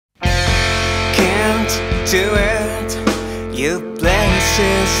Can't do it, you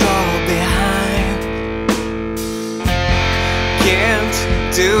places all behind. Can't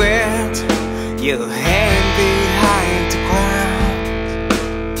do it, you hang behind the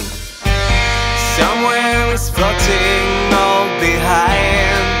ground. Somewhere is floating all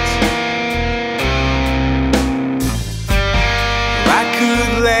behind. I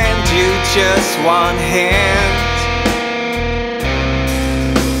could lend you just one hand.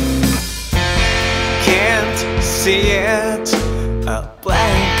 Can't see it, a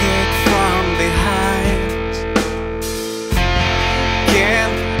blanket from behind.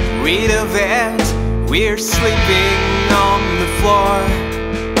 Can't read of it, we're sleeping on the floor.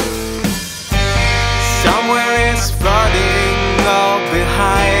 Somewhere is floating all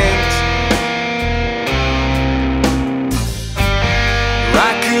behind.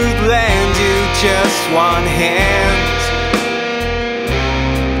 I could lend you just one hand.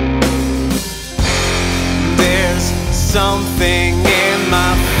 There's something in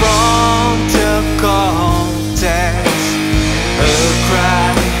my frontal cortex, a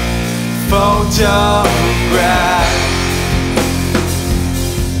cry, photograph.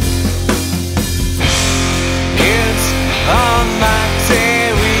 It's on my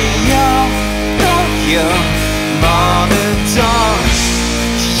stereo, your monitor,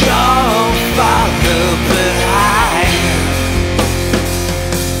 your father behind.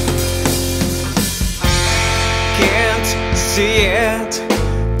 Can't see it,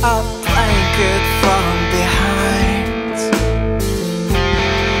 a blanket from behind.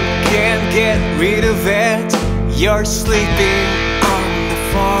 Can't get rid of it, you're sleeping on the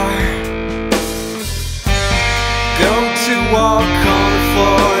floor. Go to walk on the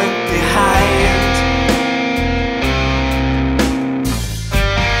floor behind.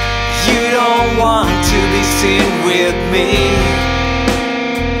 You don't want to be seen with me.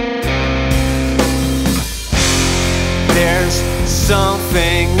 There's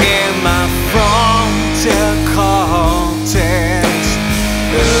something in my frontal cortex,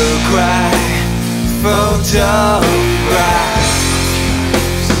 a cry, photo.